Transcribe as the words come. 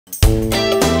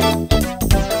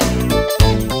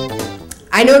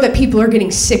I know that people are getting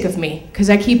sick of me because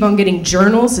I keep on getting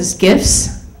journals as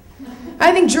gifts.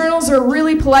 I think journals are a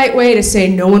really polite way to say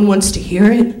no one wants to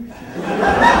hear it.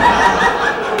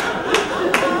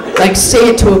 Like say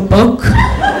it to a book.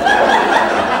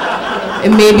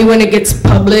 And maybe when it gets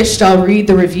published, I'll read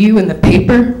the review in the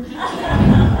paper.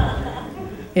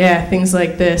 Yeah, things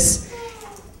like this.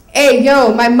 Hey,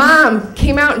 yo, my mom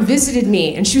came out and visited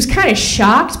me, and she was kind of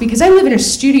shocked because I live in a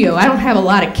studio. I don't have a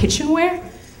lot of kitchenware.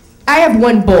 I have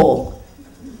one bowl.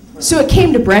 So it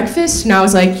came to breakfast, and I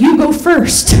was like, you go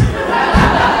first.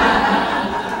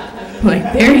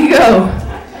 Like, there you go.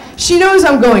 She knows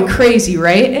I'm going crazy,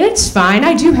 right? And it's fine.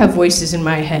 I do have voices in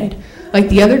my head. Like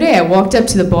the other day, I walked up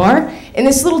to the bar, and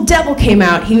this little devil came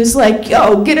out. He was like,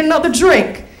 yo, get another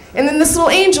drink. And then this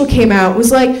little angel came out,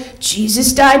 was like,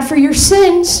 Jesus died for your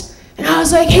sins. And I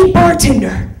was like, hey,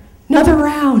 bartender, another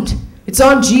round. It's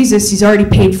on Jesus, he's already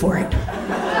paid for it.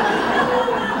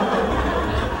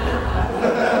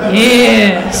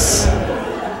 Yes.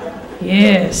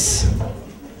 Yes.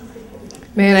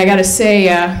 Man, I gotta say,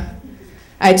 I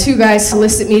had two guys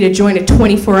solicit me to join a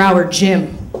 24-hour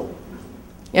gym.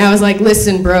 And I was like,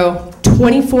 listen, bro,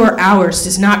 24 hours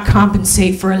does not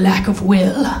compensate for a lack of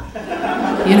will.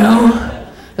 You know?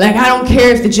 Like, I don't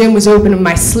care if the gym was open to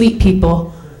my sleep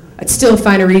people. I'd still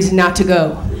find a reason not to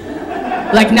go.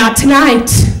 Like, not tonight.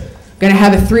 I'm gonna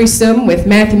have a threesome with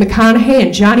Matthew McConaughey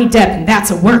and Johnny Depp, and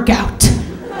that's a workout.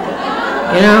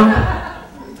 You know?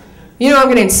 You know what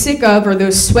I'm getting sick of are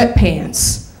those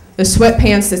sweatpants. The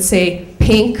sweatpants that say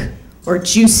pink or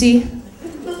juicy.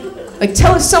 Like,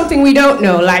 tell us something we don't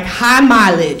know, like high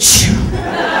mileage.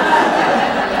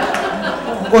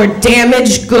 Or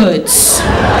damaged goods.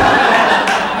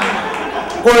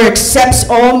 Or accepts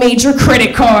all major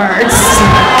credit cards.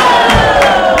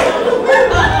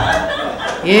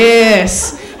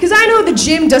 Yes. Because I know the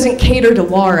gym doesn't cater to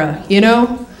Lara, you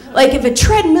know? Like, if a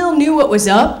treadmill knew what was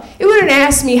up, it wouldn't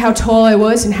ask me how tall I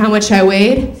was and how much I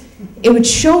weighed. It would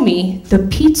show me the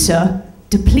pizza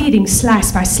depleting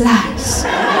slice by slice.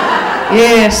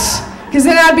 Yes. Because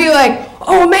then I'd be like,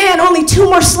 oh man, only 2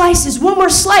 more slices, 1 more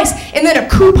slice. And then a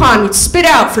coupon would spit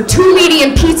out for 2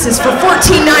 medium pizzas for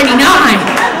 $14.99.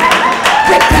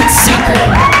 Get that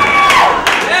sucker.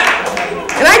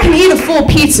 And I can eat a full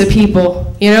pizza,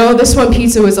 people. You know, this one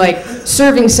pizza was like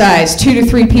serving size, 2 to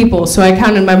 3 people, so I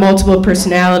counted my multiple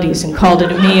personalities and called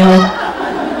it a meal.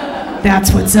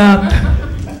 That's what's up.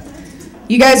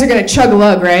 You guys are gonna chug a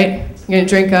lug, right? You're gonna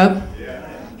drink up?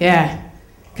 Yeah.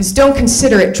 Because don't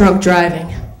consider it drunk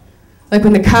driving. Like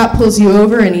when the cop pulls you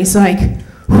over and he's like,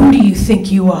 who do you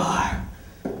think you are?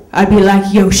 I'd be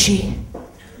like, Yoshi.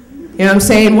 You know what I'm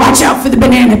saying? Watch out for the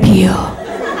banana peel.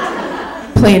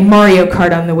 Playing Mario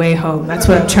Kart on the way home. That's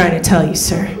what I'm trying to tell you,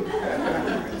 sir.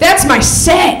 That's my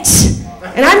set.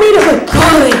 And I made it look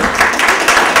good.